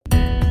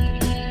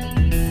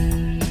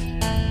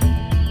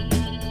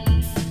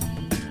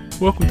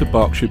Welcome to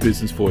Berkshire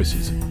Business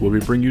Voices, where we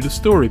bring you the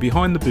story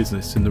behind the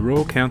business in the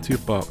Royal County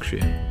of Berkshire.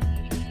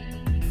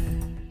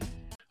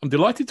 I'm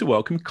delighted to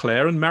welcome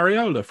Claire and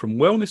Mariola from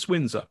Wellness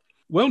Windsor.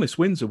 Wellness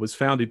Windsor was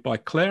founded by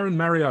Claire and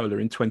Mariola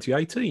in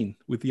 2018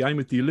 with the aim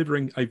of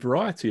delivering a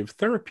variety of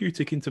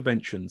therapeutic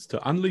interventions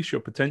to unleash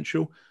your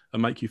potential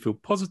and make you feel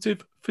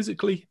positive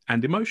physically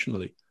and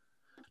emotionally.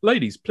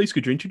 Ladies, please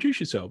could you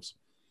introduce yourselves?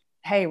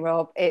 Hey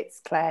Rob, it's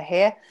Claire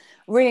here.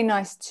 Really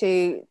nice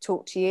to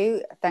talk to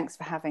you. Thanks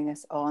for having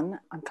us on.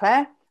 I'm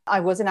Claire. I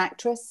was an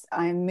actress.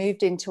 I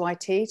moved into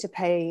IT to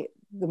pay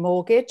the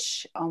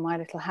mortgage on my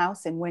little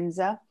house in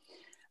Windsor.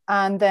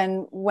 And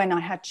then when I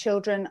had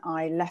children,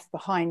 I left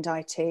behind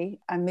IT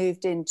and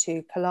moved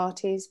into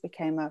Pilates,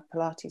 became a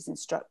Pilates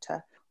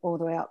instructor all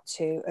the way up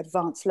to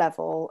advanced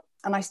level.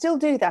 And I still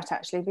do that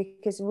actually,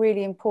 because it's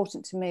really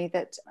important to me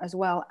that as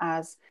well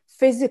as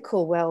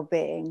physical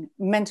well-being,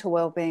 mental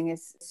well-being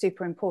is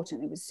super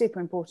important. It was super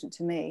important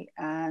to me.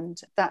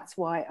 And that's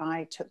why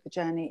I took the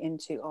journey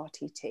into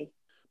RTT.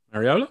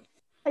 Mariola?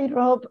 Hey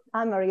Rob,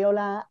 I'm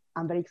Mariola.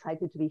 I'm very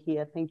excited to be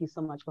here. Thank you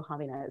so much for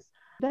having us.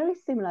 Very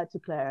similar to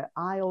Claire,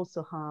 I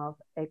also have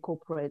a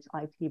corporate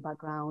IT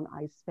background.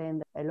 I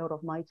spend a lot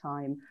of my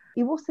time.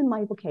 It wasn't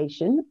my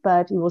vocation,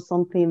 but it was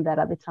something that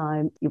at the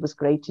time it was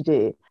great to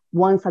do.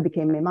 Once I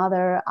became a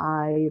mother,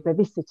 I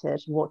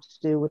revisited what to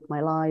do with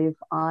my life.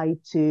 I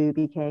too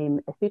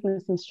became a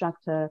fitness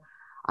instructor.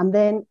 And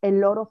then a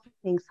lot of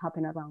things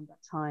happened around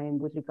that time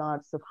with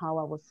regards of how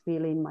I was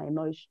feeling, my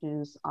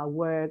emotions. I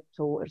worked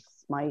towards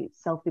my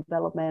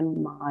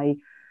self-development, my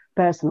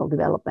personal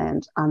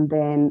development. And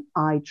then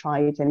I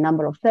tried a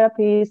number of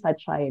therapies. I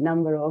tried a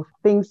number of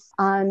things.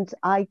 And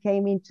I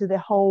came into the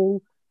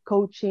whole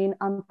coaching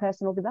and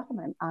personal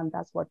development. And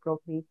that's what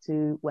brought me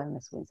to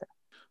Wellness Windsor.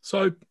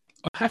 So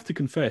I have to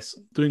confess,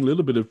 doing a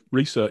little bit of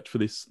research for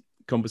this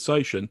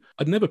conversation,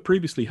 I'd never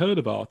previously heard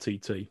of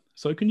RTT.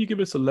 So can you give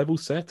us a level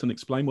set and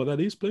explain what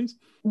that is, please?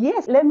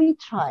 Yes, let me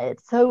try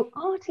it. So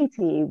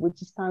RTT, which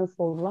stands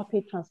for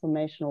Rapid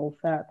Transformational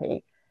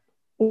Therapy,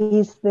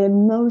 is the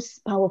most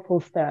powerful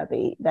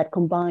therapy that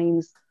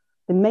combines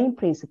the main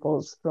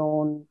principles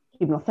from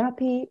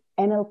hypnotherapy,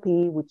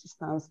 NLP, which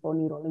stands for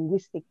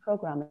Neuro-Linguistic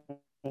Programming,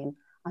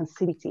 and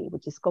CBT,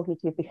 which is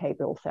Cognitive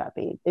Behavioral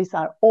Therapy. These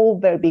are all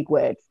very big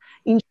words.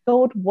 In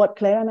short, what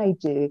Claire and I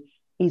do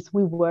is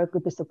we work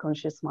with the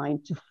subconscious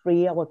mind to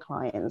free our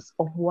clients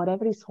of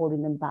whatever is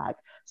holding them back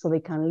so they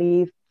can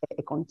live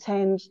a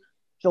content,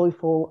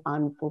 joyful,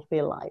 and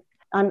fulfilled life.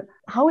 And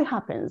how it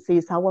happens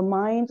is our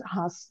mind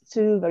has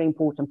two very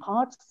important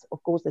parts,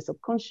 of course, the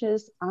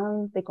subconscious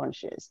and the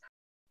conscious.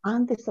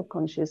 And the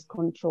subconscious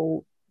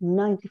control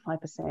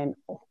 95%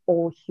 of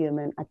all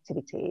human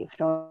activity,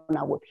 from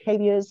our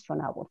behaviors,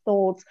 from our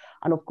thoughts,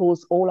 and of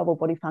course, all our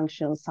body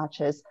functions, such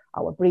as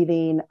our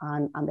breathing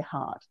and the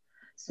heart.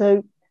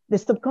 So the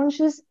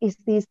subconscious is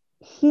this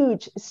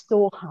huge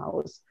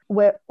storehouse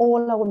where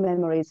all our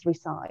memories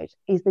reside,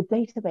 is the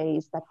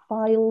database that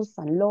files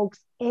and logs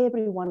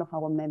every one of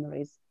our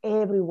memories,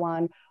 every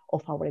one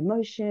of our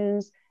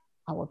emotions,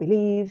 our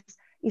beliefs.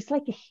 It's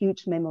like a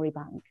huge memory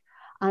bank.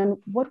 And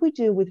what we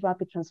do with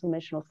Rapid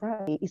Transformational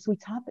Therapy is we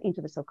tap into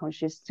the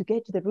subconscious to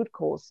get to the root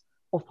cause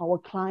of our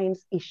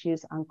clients'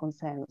 issues and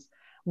concerns.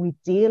 We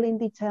deal in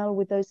detail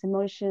with those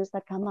emotions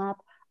that come up,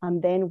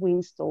 and then we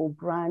install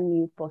brand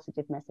new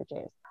positive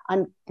messages.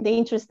 And the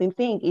interesting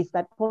thing is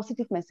that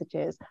positive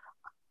messages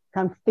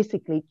can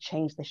physically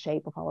change the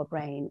shape of our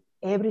brain.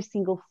 Every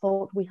single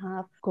thought we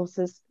have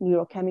causes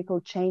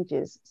neurochemical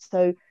changes.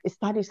 So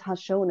studies have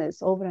shown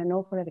us over and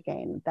over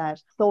again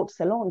that thoughts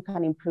alone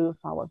can improve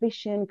our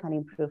vision, can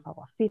improve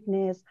our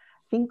fitness.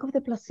 Think of the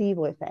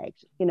placebo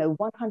effect,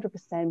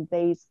 100%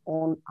 based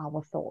on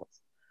our thoughts.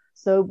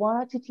 So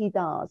what RTT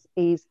does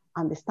is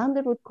understand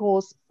the root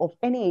cause of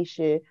any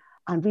issue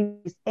and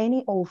replace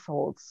any old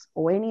thoughts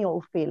or any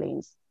old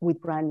feelings with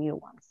brand new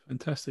ones.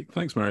 Fantastic.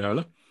 Thanks,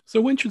 Mariola. So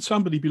when should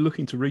somebody be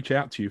looking to reach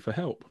out to you for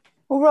help?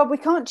 Well, Rob, we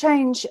can't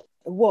change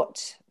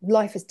what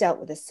life has dealt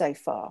with us so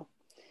far.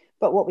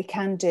 But what we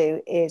can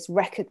do is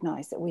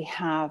recognize that we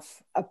have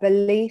a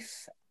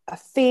belief, a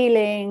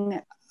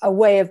feeling, a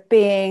way of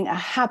being, a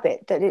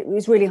habit that it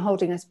is really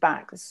holding us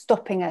back,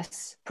 stopping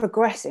us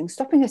progressing,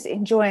 stopping us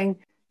enjoying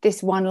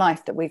this one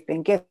life that we've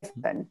been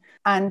given.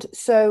 And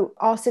so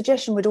our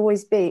suggestion would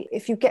always be,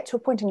 if you get to a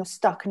point and you're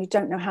stuck and you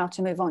don't know how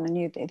to move on,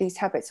 and these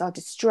habits are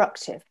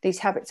destructive, these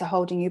habits are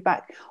holding you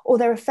back, or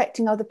they're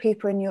affecting other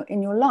people in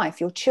your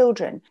life, your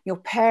children, your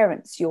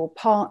parents, your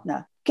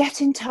partner, get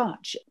in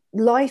touch.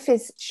 Life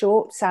is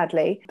short,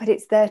 sadly, but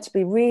it's there to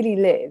be really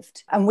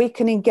lived, and we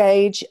can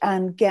engage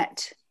and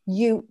get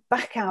you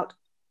back out.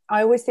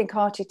 I always think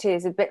RTT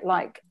is a bit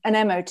like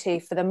an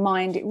MOT for the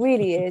mind. It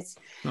really is.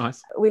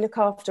 Nice. We look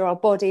after our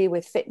body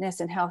with fitness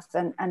and health.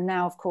 And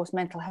now, of course,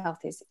 mental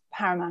health is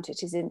paramount.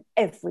 It is in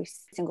every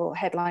single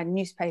headline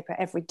newspaper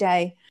every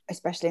day,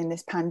 especially in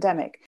this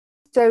pandemic.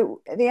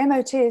 So the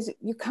MOT is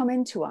you come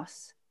into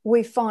us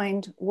we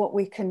find what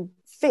we can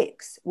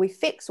fix. We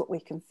fix what we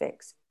can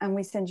fix, and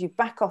we send you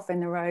back off in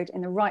the road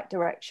in the right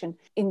direction,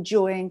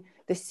 enjoying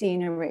the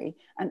scenery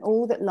and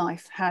all that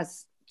life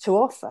has to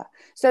offer.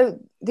 So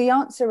the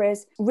answer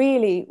is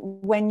really,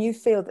 when you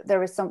feel that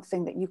there is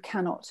something that you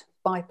cannot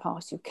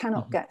bypass, you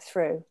cannot get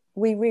through,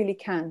 we really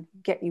can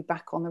get you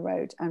back on the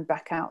road and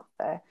back out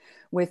there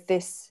with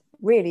this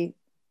really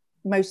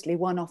mostly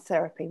one-off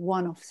therapy,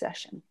 one-off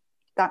session.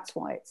 That's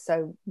why it's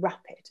so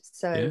rapid,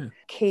 so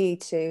key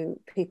to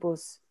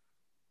people's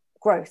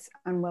growth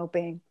and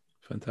well-being.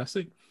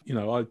 Fantastic. You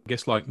know, I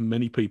guess like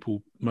many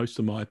people, most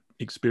of my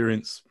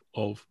experience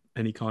of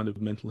any kind of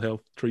mental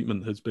health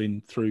treatment has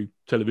been through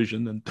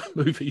television and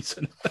movies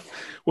and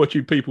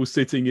watching people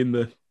sitting in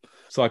the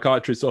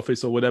psychiatrist's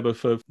office or whatever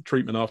for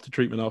treatment after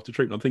treatment after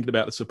treatment. I'm thinking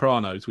about The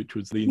Sopranos, which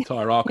was the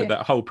entire arc of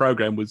that whole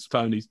program was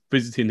Tony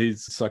visiting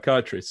his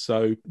psychiatrist.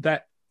 So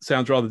that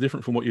sounds rather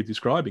different from what you're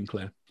describing,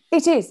 Claire.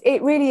 It is.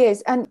 It really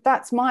is. And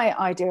that's my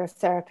idea of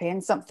therapy,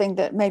 and something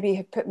that maybe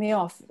had put me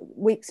off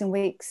weeks and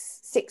weeks,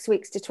 6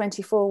 weeks to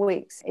 24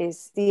 weeks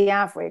is the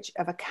average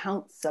of a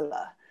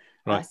counsellor.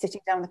 Sitting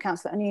down with a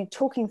counsellor, and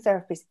talking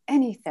therapies,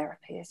 any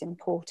therapy is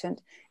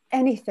important.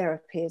 Any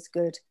therapy is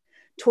good.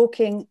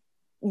 Talking,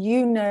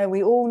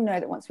 we all know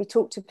that once we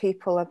talk to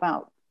people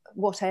about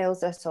what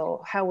ails us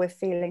or how we're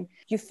feeling,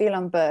 you feel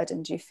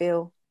unburdened, you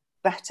feel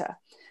better.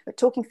 But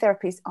talking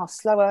therapies are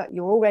slower.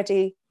 You're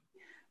already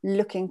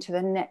looking to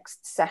the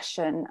next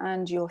session,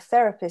 and your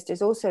therapist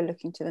is also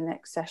looking to the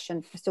next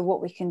session as to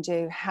what we can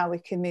do, how we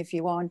can move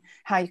you on,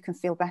 how you can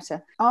feel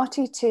better.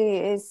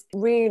 RTT is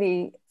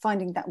really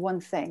finding that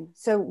one thing.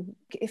 So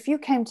if you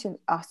came to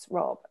us,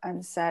 Rob,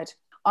 and said,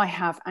 I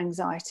have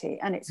anxiety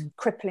and it's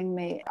crippling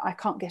me, I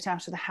can't get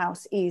out of the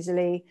house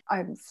easily,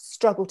 I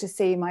struggle to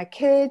see my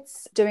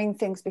kids doing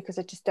things because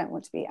I just don't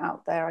want to be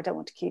out there, I don't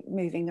want to keep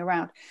moving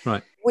around.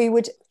 Right. We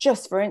would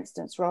just, for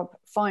instance, Rob,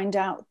 find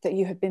out that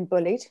you have been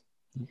bullied.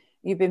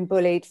 You've been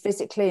bullied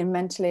physically and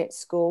mentally at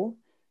school.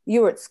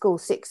 You were at school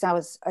 6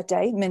 hours a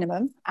day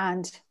minimum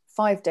and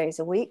 5 days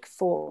a week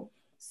for,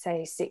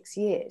 say, 6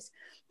 years.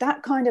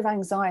 That kind of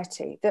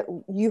anxiety that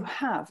you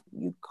have,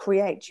 you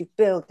create, you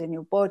build in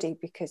your body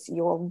because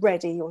you're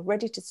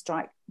ready to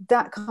strike.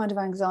 That kind of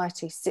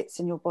anxiety sits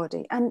in your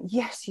body. And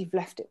yes, you've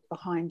left it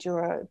behind. You're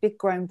a big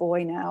grown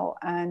boy now,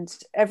 and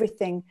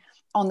everything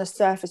on the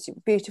surface,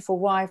 beautiful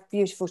wife,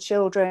 beautiful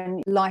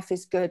children, life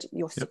is good,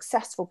 you're a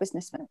successful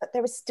businessman, but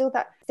there is still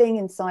that thing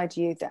inside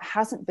you that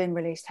hasn't been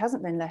released,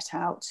 hasn't been let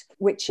out,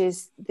 which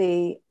is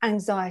the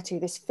anxiety,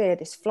 this fear,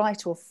 this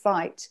flight or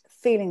fight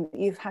feeling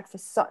that you've had for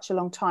such a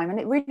long time. And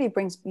it really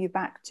brings you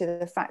back to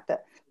the fact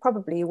that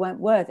probably you weren't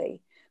worthy,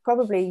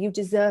 probably you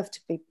deserve to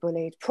be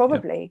bullied,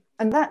 probably,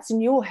 and that's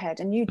in your head,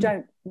 and you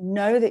don't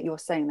know that you're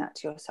saying that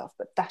to yourself,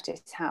 but that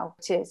is how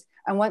it is.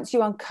 And once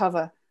you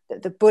uncover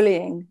that the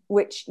bullying,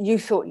 which you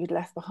thought you'd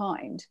left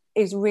behind,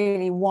 is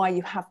really why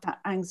you have that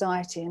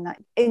anxiety and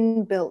that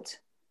inbuilt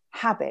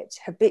habit,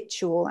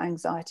 habitual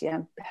anxiety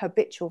and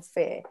habitual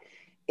fear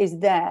is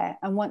there.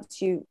 And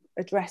once you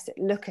address it,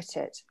 look at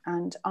it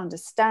and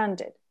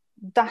understand it,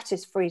 that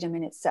is freedom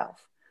in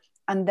itself.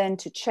 And then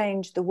to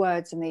change the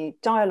words and the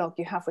dialogue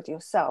you have with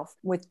yourself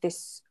with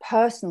this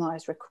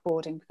personalized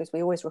recording, because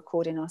we always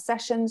record in our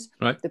sessions,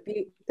 right.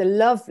 The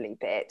lovely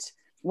bit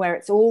where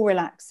it's all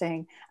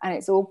relaxing and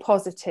it's all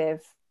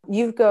positive,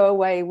 you go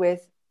away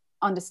with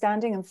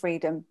understanding and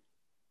freedom,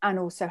 and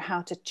also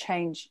how to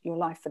change your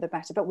life for the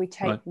better. But we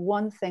take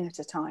one thing at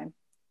a time.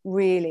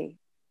 Really,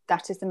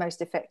 that is the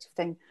most effective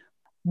thing.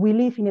 We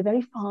live in a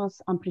very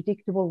fast,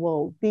 unpredictable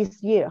world.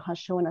 This year has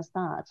shown us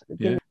that.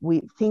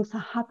 Things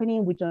are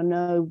happening. We don't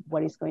know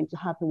what is going to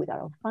happen with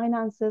our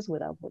finances,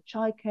 with our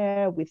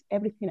childcare, with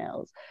everything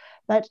else.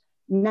 But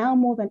now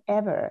more than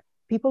ever,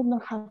 people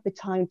don't have the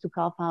time to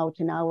carve out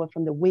an hour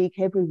from the week,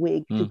 every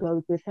week, to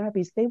go to a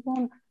therapist. They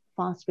want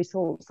fast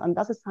results. And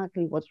that's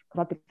exactly what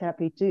rapid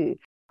therapy do.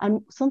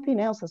 And something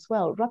else as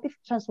well, rapid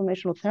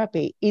transformational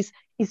therapy is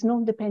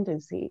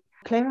non-dependency.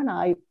 Claire and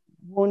I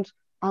want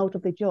out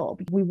of the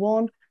job. We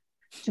want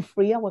to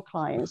free our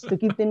clients, to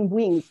give them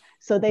wings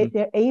so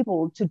they're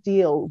able to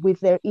deal with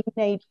their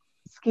innate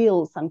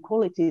skills and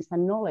qualities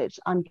and knowledge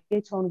and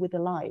get on with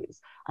their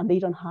lives, and they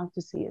don't have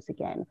to see us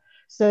again.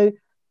 So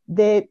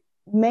the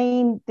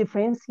main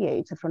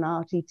differentiator from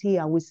RTT,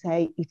 I would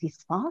say, it is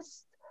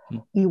fast,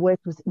 it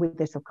works with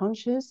the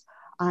subconscious,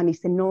 and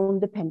it's a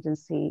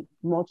non-dependency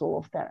model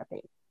of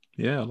therapy.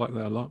 Yeah, I like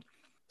that a lot.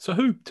 So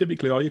who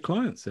typically are your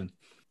clients then?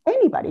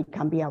 Anybody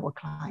can be our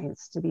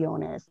clients, to be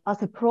honest.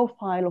 As a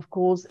profile, of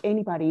course,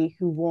 anybody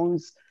who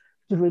wants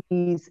to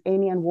release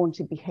any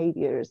unwanted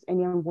behaviors,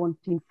 any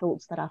unwanted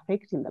thoughts that are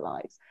affecting their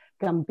lives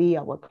can be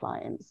our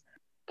clients.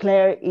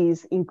 Claire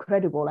is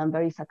incredible and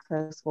very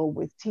successful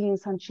with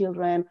teens and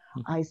children.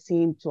 I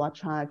seem to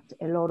attract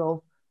a lot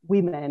of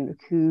women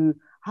who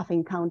have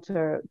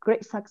encountered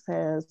great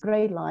success,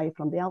 great life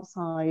from the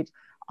outside,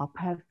 are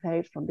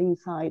perfect from the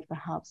inside.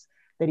 Perhaps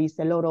there is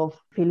a lot of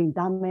feeling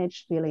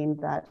damaged, feeling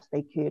that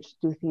they could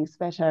do things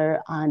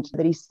better, and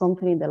there is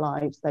something in their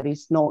lives that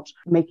is not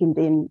making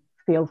them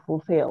feel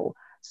fulfilled.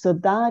 So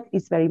that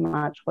is very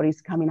much what is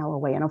coming our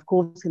way. And of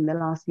course, in the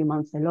last few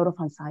months, a lot of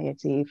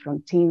anxiety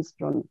from teens,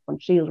 from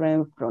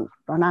children, from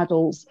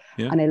adults,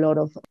 and a lot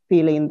of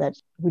feeling that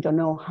we don't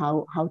know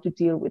how to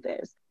deal with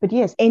this. But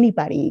yes,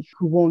 anybody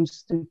who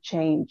wants to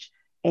change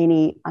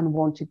any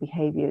unwanted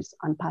behaviors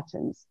and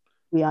patterns,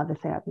 we are the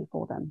therapy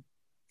for them.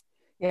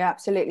 Yeah,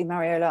 absolutely,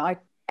 Mariola.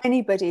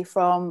 Anybody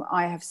from,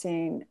 I have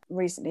seen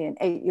recently an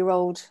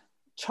 8-year-old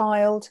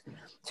child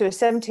to a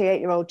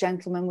 78-year-old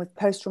gentleman with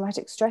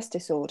post-traumatic stress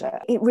disorder.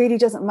 It really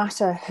doesn't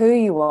matter who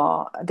you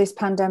are. This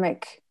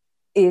pandemic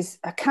is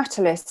a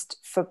catalyst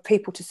for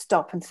people to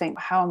stop and think,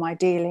 how am I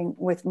dealing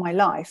with my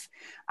life?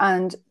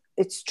 And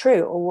it's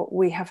true, or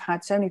we have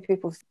had so many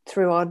people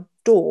through our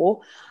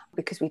door,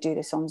 because we do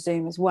this on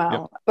Zoom as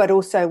well. Yep. But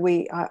also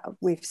we've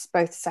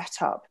both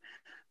set up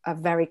a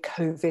very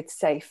COVID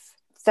safe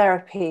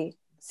therapy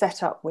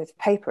set up with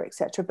paper,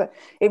 etc. But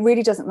it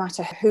really doesn't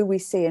matter who we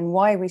see and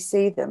why we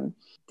see them.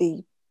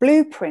 The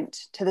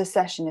blueprint to the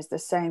session is the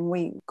same.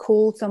 We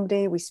call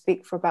somebody, we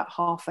speak for about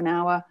half an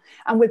hour,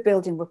 and we're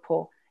building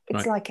rapport.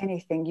 It's like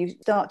anything. You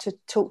start to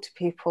talk to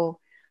people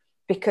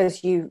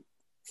because you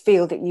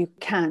feel that you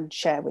can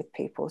share with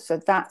people. So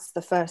that's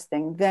the first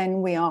thing.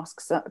 Then we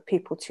ask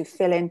people to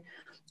fill in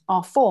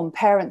our form,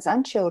 parents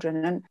and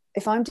children. And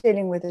if I'm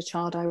dealing with a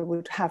child, I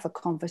would have a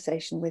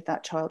conversation with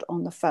that child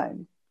on the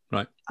phone.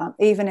 Right.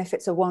 Even if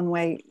it's a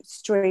one-way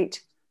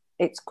street,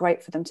 it's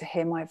great for them to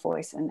hear my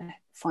voice and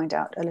find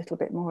out a little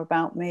bit more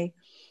about me.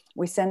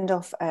 We send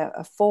off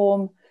a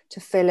form to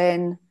fill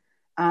in,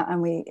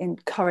 and we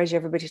encourage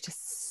everybody to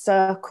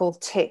circle,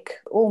 tick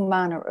all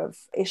manner of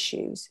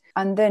issues.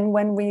 And then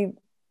when we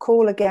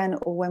call again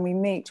or when we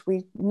meet,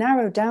 we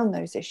narrow down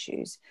those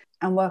issues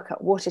and work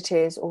out what it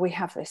is, or we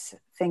have this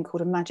thing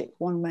called a magic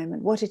wand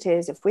moment. What it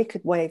is, if we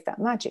could wave that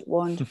magic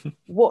wand,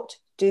 what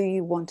do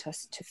you want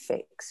us to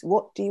fix?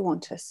 What do you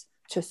want us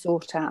to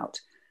sort out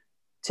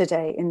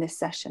today in this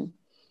session?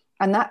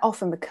 And that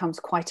often becomes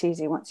quite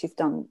easy once you've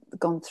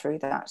gone through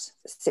that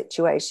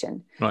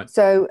situation. Right.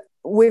 So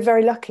we're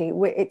very lucky.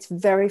 It's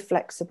very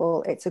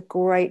flexible. It's a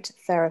great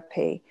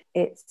therapy.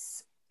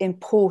 It's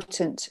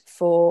important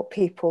for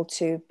people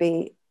to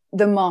be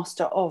the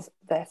master of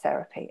their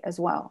therapy as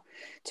well,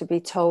 to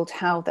be told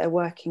how they're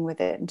working with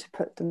it and to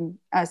put them,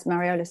 as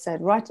Mariola said,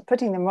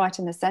 putting them right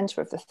in the center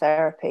of the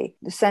therapy,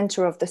 the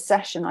center of the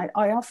session. I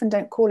often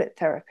don't call it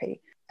therapy.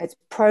 It's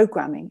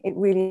programming. It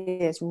really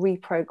is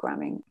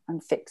reprogramming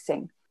and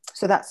fixing.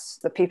 So that's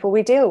the people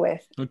we deal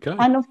with. Okay.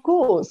 And of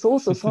course,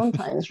 also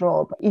sometimes,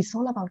 Rob, it's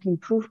all about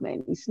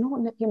improvement. It's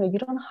not, you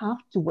don't have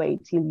to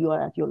wait till you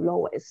are at your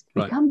lowest.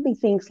 Right. It can be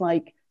things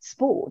like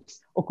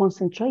sports or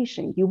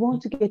concentration. You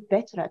want to get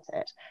better at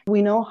it.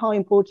 We know how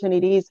important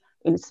it is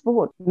in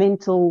sport.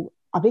 Mental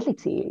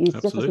ability is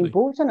just as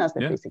important as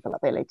the physical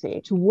ability.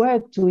 To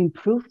work to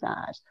improve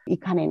that,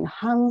 it can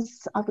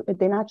enhance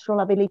the natural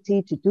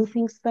ability to do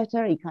things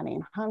better. It can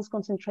enhance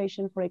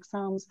concentration for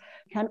exams.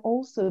 It can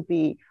also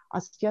be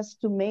as just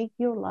to make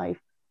your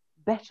life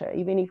better,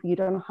 even if you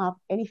don't have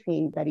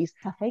anything that is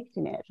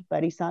affecting it,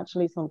 but it's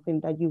actually something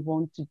that you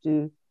want to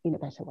do in a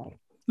better way.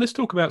 Let's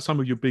talk about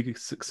some of your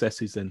biggest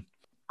successes then.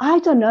 I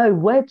don't know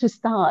where to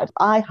start.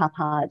 I have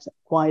had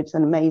quite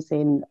an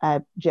amazing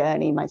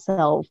journey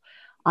myself,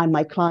 and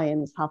my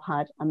clients have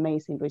had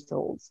amazing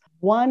results.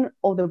 One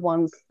of the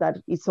ones that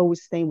is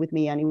always staying with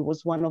me, and it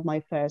was one of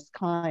my first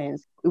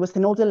clients, it was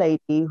an older lady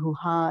who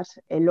had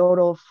a lot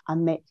of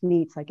unmet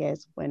needs, I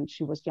guess, when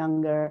she was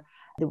younger.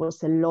 There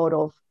was a lot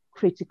of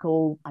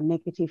critical and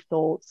negative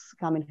thoughts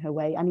coming her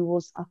way, and it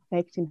was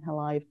affecting her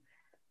life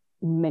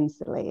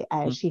immensely.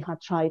 She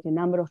had tried a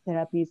number of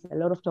therapies, a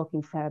lot of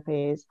talking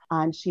therapies,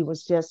 and she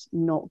was just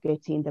not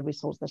getting the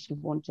results that she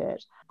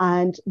wanted.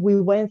 And we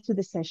went through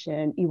the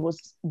session. It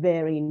was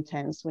very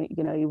intense.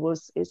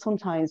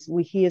 Sometimes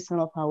we hear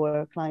some of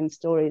our client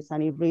stories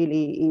and it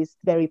really is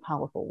very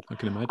powerful. I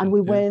can imagine. And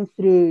we went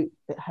through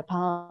her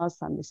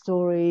past and the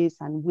stories,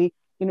 and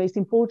it's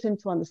important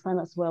to understand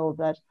as well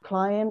that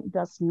client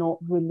does not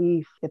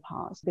relive the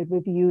past. They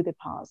review the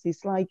past.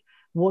 It's like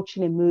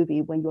watching a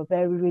movie when you're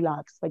very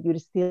relaxed, but you're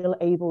still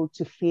able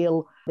to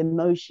feel the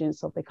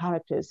emotions of the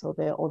characters or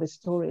the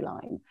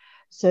storyline.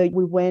 So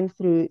we went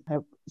through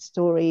her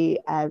story.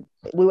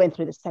 We went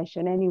through the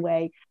session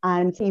anyway,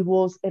 and it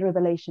was a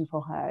revelation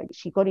for her.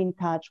 She got in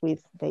touch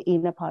with the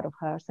inner part of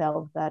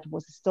herself that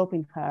was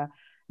stopping her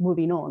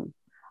moving on.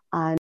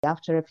 And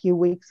after a few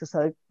weeks or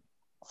so,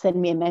 sent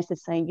me a message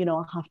saying,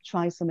 I have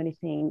tried so many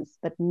things,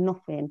 but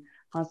nothing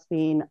has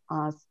been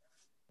as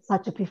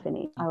such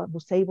epiphany. I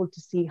was able to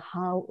see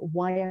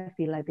why I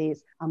feel like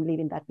this. I'm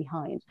leaving that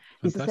behind.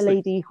 Fantastic. This is a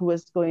lady who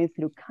was going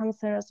through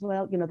cancer as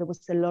well. There was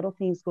a lot of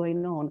things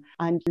going on.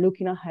 And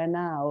looking at her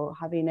now,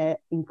 having an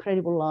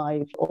incredible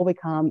life,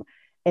 overcome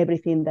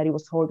everything that it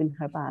was holding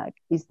her back,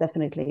 is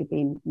definitely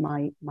been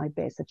my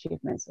best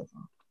achievement so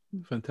far.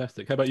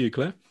 Fantastic. How about you,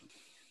 Claire?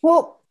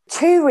 Well,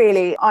 two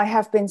really. I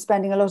have been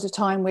spending a lot of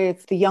time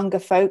with the younger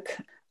folk.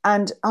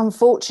 And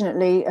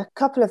unfortunately, a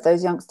couple of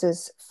those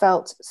youngsters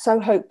felt so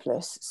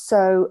hopeless,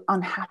 so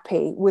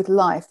unhappy with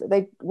life that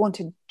they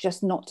wanted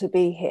just not to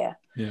be here.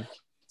 Yeah.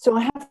 So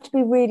I have to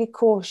be really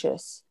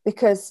cautious,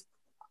 because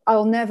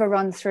I'll never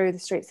run through the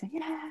streets saying,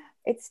 yeah,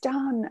 it's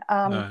done.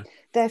 No.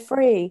 They're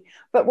free.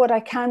 But what I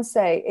can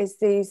say is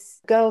these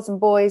girls and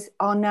boys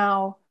are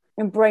now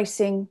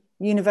embracing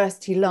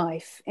university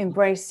life,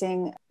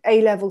 embracing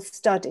A-level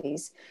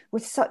studies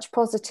with such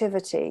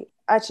positivity.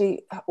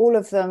 Actually, all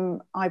of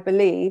them, I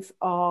believe,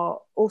 are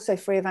also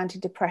free of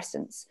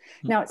antidepressants.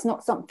 Now, it's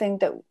not something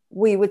that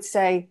we would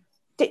say,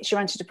 ditch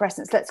your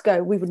antidepressants, let's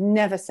go. We would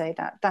never say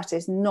that. That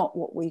is not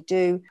what we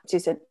do. It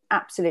is an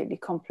absolutely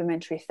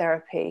complementary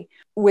therapy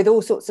with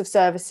all sorts of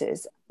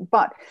services.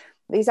 But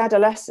these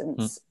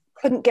adolescents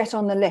couldn't get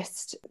on the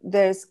list.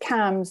 There's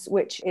CAMS,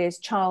 which is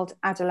Child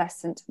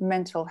Adolescent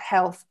Mental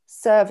Health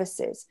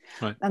Services,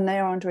 right. and they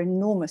are under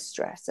enormous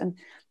stress. And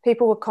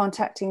people were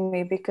contacting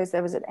me because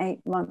there was an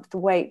 8-month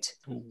wait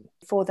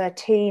for their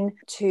teen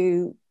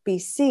to be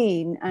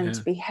seen and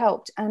to be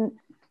helped. And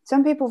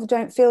some people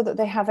don't feel that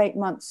they have 8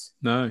 months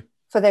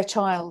for their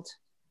child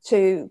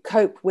to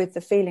cope with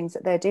the feelings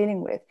that they're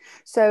dealing with.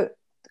 So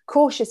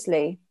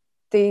cautiously,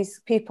 these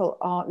people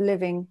are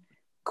living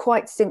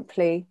quite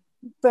simply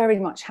very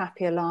much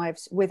happier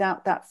lives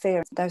without that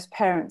fear. Those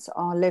parents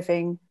are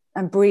living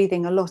and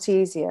breathing a lot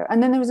easier.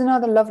 And then there was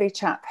another lovely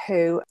chap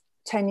who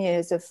 10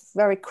 years of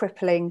very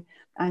crippling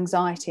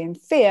anxiety and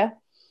fear,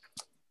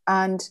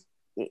 and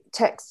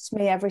texts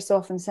me every so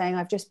often saying,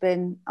 I've just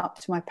been up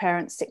to my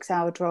parents'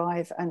 6-hour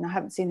drive and I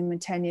haven't seen them in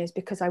 10 years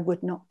because I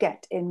would not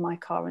get in my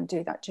car and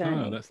do that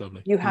journey. Oh, that's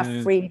lovely. You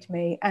have freed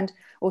me. And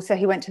also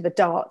he went to the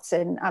darts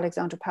in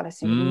Alexandra Palace.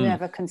 He would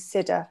never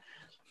consider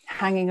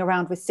hanging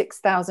around with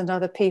 6,000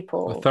 other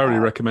people. I thoroughly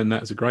recommend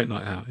that as a great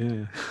night out.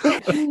 Yeah.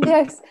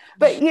 Yes,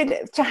 but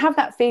to have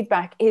that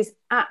feedback is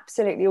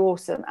absolutely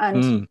awesome,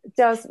 and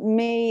does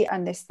me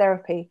and this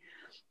therapy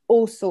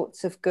all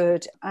sorts of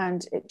good,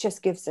 and it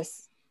just gives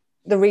us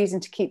the reason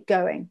to keep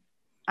going.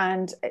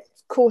 And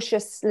it's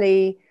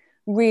cautiously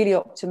really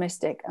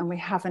optimistic, and we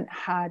haven't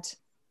had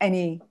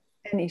any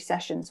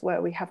sessions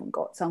where we haven't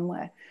got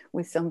somewhere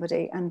with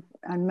somebody and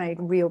made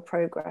real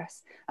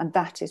progress. And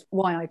that is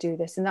why I do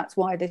this, and that's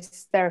why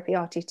this therapy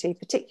RTT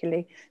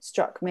particularly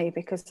struck me,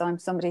 because I'm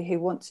somebody who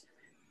wants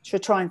to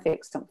try and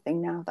fix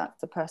something now. That's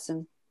the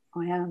person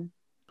I am.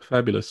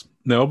 Fabulous.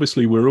 Now,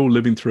 obviously, we're all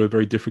living through a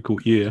very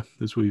difficult year,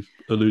 as we've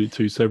alluded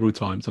to several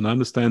times. And I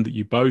understand that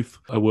you both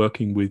are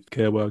working with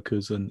care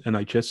workers and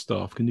NHS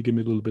staff. Can you give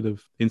me a little bit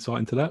of insight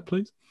into that,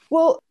 please?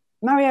 Well,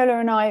 Mariola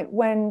and I,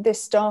 when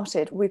this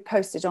started, we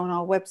posted on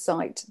our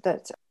website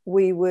that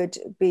we would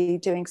be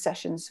doing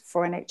sessions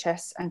for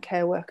NHS and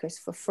care workers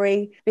for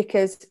free,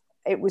 because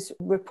it was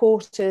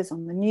reporters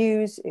on the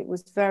news. It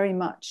was very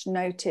much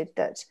noted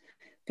that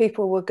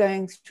people were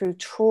going through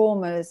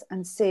traumas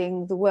and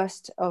seeing the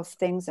worst of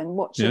things and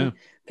watching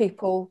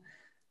people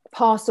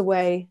pass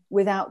away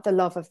without the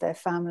love of their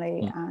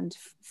family and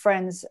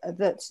friends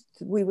that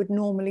we would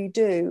normally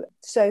do.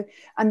 So,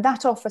 and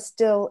that offer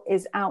still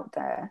is out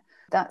there.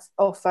 That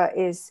offer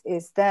is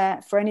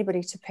there for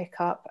anybody to pick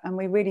up. And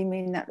we really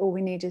mean that. All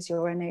we need is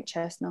your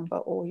NHS number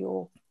or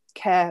your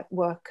care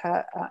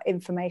worker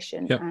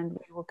information, and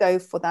we will go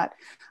for that.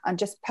 And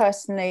just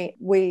personally,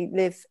 we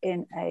live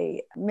in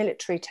a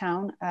military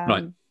town,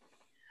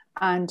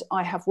 and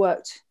I have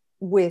worked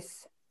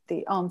with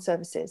the armed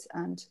services,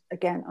 and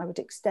again I would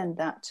extend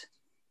that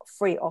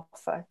free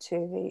offer to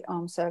the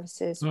armed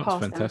services,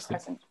 past and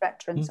present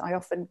veterans. I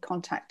often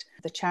contact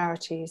the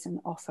charities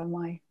and offer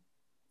my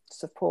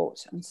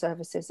support and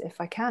services if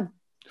I can.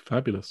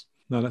 Fabulous.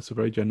 No, that's a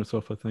very generous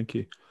offer. Thank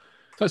you.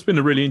 That's been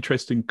a really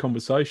interesting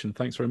conversation.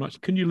 Thanks very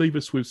much. Can you leave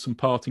us with some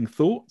parting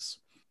thoughts?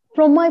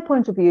 From my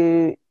point of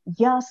view,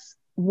 just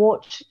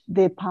watch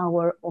the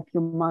power of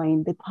your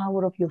mind, the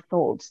power of your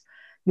thoughts.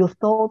 Your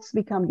thoughts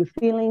become your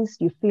feelings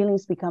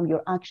become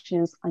your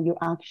actions, and your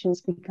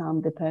actions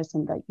become the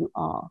person that you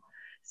are.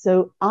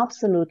 So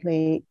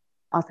absolutely,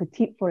 as a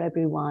tip for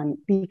everyone,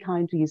 be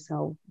kind to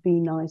yourself, be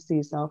nice to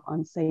yourself,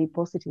 and say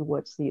positive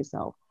words to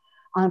yourself.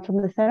 And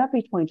from the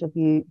therapy point of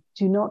view,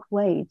 do not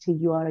wait till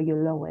you are at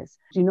your lowest.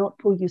 Do not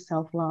put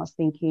yourself last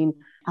thinking,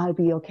 I'll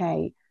be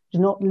okay. Do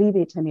not leave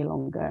it any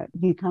longer.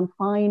 You can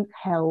find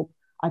help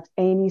at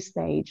any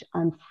stage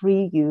and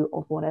free you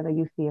of whatever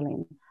you're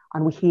feeling.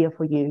 And we're here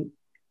for you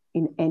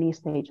in any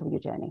stage of your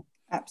journey.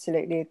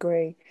 Absolutely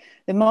agree.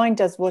 The mind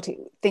does what it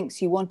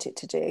thinks you want it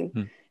to do.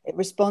 It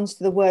responds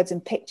to the words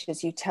and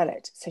pictures you tell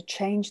it. So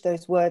change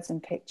those words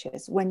and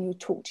pictures when you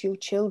talk to your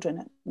children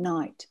at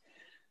night.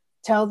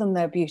 Tell them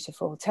they're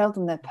beautiful, tell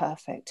them they're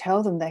perfect,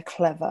 tell them they're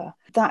clever.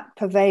 That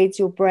pervades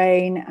your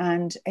brain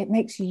and it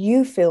makes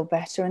you feel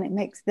better and it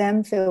makes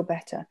them feel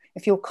better.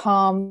 If you're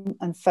calm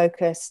and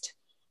focused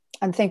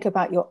and think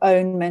about your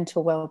own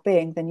mental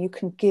well-being, then you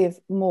can give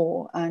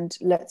more. And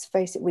let's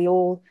face it, we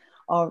all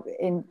are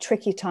in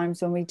tricky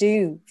times when we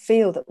do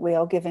feel that we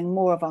are giving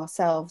more of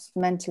ourselves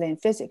mentally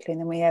and physically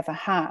than we ever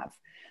have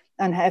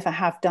and ever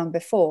have done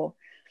before.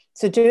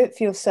 So do it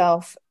for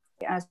yourself.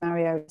 As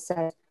Mario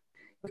said,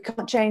 We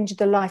can't change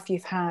the life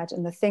you've had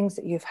and the things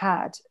that you've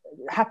had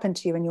happen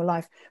to you in your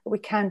life, but we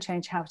can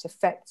change how it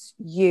affects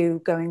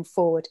you going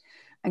forward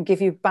and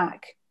give you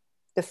back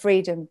the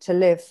freedom to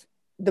live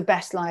the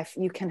best life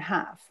you can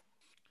have.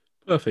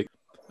 Perfect.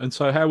 And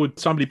so how would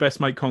somebody best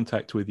make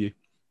contact with you?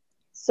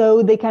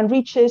 So they can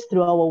reach us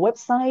through our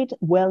website,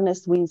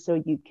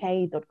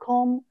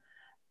 wellnesswindsoruk.com.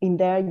 In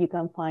there, you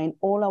can find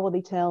all our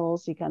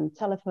details. You can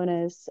telephone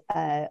us,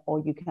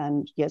 or you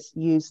can just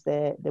use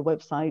the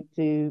website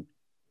to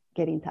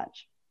get in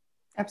touch.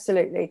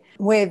 Absolutely.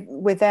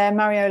 With there,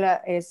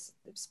 Mariola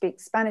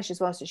speaks Spanish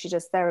as well, so she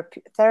does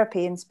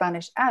therapy in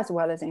Spanish as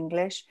well as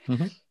English.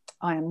 Mm-hmm.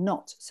 I am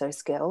not so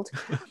skilled,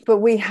 but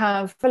we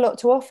have a lot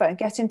to offer.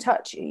 Get in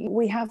touch.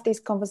 We have these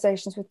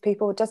conversations with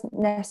people. It doesn't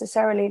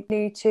necessarily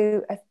lead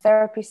to a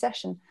therapy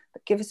session,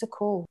 but give us a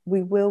call.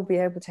 We will be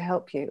able to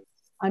help you.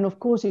 And of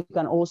course, you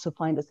can also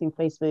find us in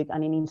Facebook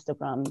and in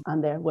Instagram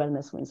under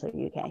Wellness Windsor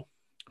UK.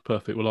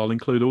 Perfect. Well, I'll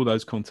include all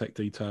those contact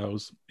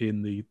details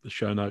in the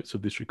show notes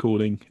of this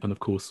recording and, of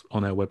course,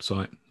 on our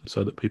website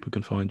so that people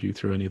can find you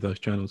through any of those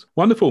channels.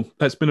 Wonderful.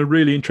 That's been a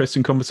really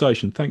interesting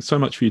conversation. Thanks so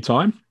much for your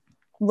time.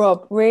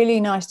 Rob,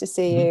 really nice to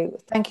see you.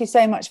 Thank you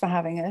so much for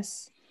having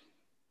us.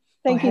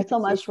 Thank you so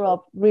much,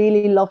 Rob.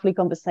 Really lovely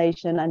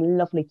conversation and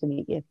lovely to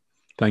meet you.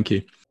 Thank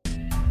you.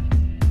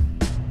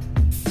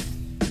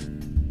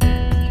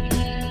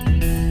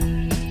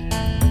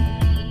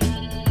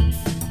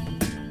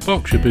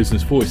 Berkshire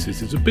Business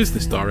Voices is a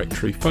business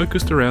directory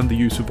focused around the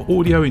use of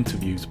audio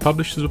interviews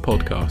published as a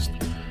podcast.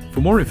 For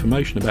more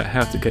information about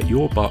how to get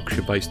your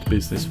Berkshire-based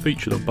business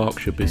featured on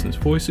Berkshire Business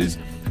Voices,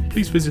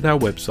 please visit our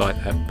website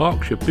at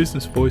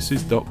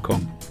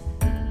berkshirebusinessvoices.com.